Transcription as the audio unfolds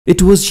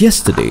It was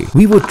yesterday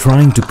we were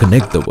trying to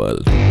connect the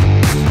world.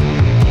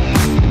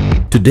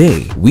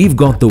 Today we've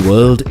got the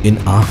world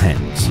in our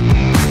hands.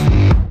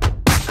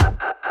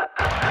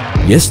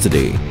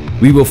 Yesterday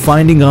we were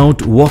finding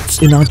out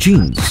what's in our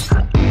genes.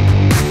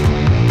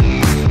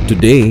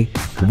 Today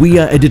we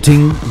are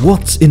editing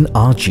what's in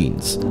our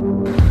genes.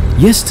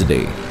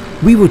 Yesterday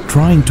we were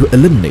trying to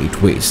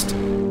eliminate waste.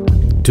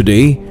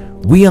 Today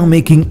we are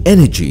making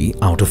energy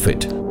out of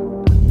it.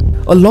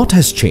 A lot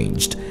has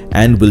changed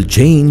and will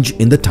change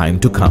in the time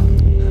to come.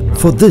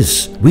 For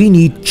this, we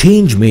need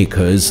change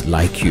makers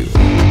like you.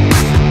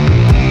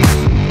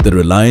 The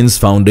Reliance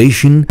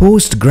Foundation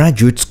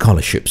Postgraduate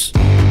Scholarships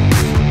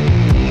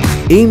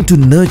aim to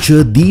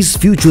nurture these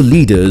future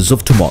leaders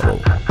of tomorrow.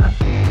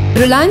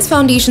 Reliance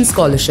Foundation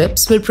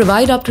scholarships will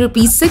provide up to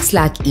 ₹6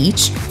 lakh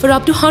each for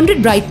up to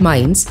 100 bright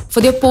minds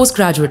for their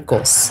postgraduate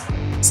course.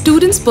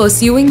 Students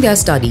pursuing their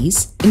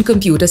studies in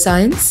computer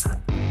science,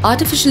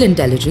 artificial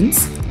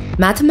intelligence,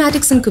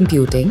 mathematics and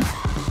computing,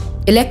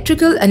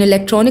 electrical and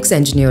electronics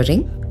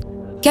engineering,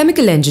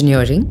 chemical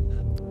engineering,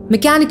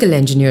 mechanical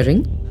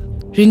engineering,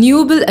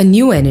 renewable and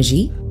new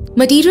energy,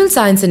 material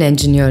science and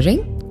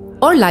engineering,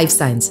 or life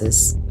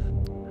sciences,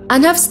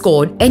 and have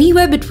scored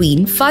anywhere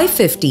between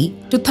 550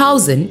 to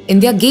 1000 in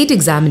their GATE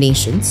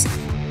examinations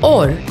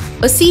or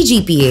a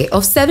CGPA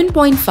of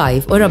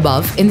 7.5 or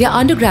above in their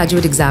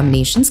undergraduate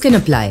examinations can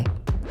apply.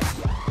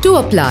 To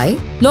apply,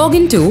 log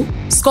into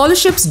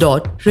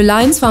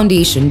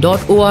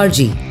scholarships.reliancefoundation.org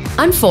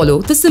and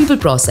follow the simple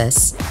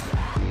process.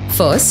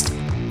 First,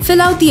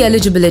 fill out the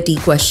eligibility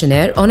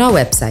questionnaire on our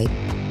website.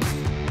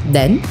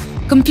 Then,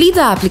 complete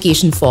the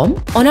application form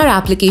on our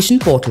application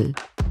portal.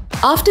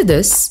 After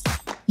this,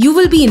 you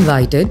will be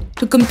invited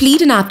to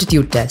complete an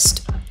aptitude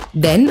test.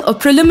 Then, a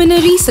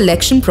preliminary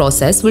selection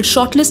process will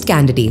shortlist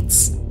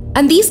candidates,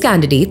 and these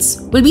candidates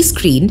will be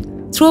screened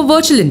through a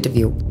virtual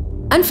interview.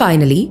 And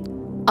finally,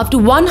 up to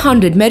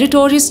 100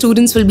 meritorious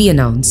students will be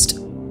announced.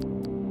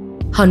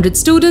 100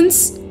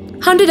 students,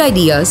 100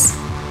 ideas,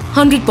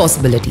 100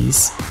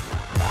 possibilities.